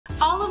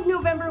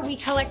November, we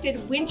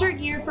collected winter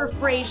gear for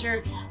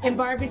Fraser, and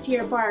Barb is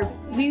here. Barb,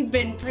 we've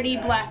been pretty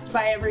blessed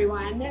by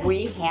everyone.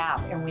 We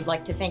have, and we'd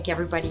like to thank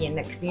everybody in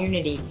the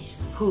community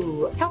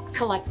who helped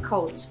collect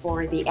coats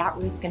for the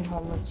at-risk and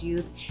homeless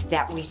youth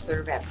that we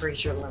serve at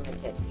Fraser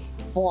Limited.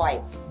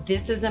 Boy,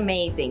 this is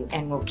amazing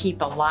and will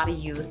keep a lot of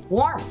youth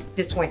warm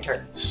this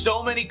winter.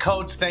 So many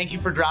coats. Thank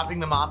you for dropping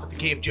them off at the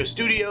KFGO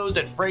studios,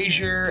 at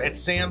Fraser, at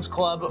Sam's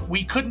Club.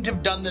 We couldn't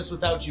have done this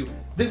without you.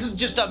 This is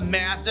just a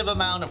massive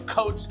amount of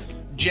coats,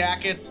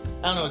 jackets,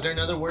 I don't know, is there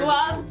another word?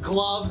 Gloves.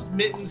 Gloves,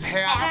 mittens,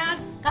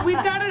 hats.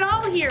 We've got it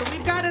all here.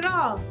 We've got it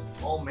all.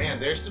 Oh man,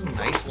 there's some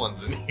nice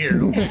ones in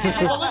here.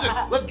 Well, listen,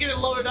 let's get it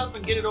loaded up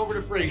and get it over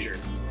to Fraser.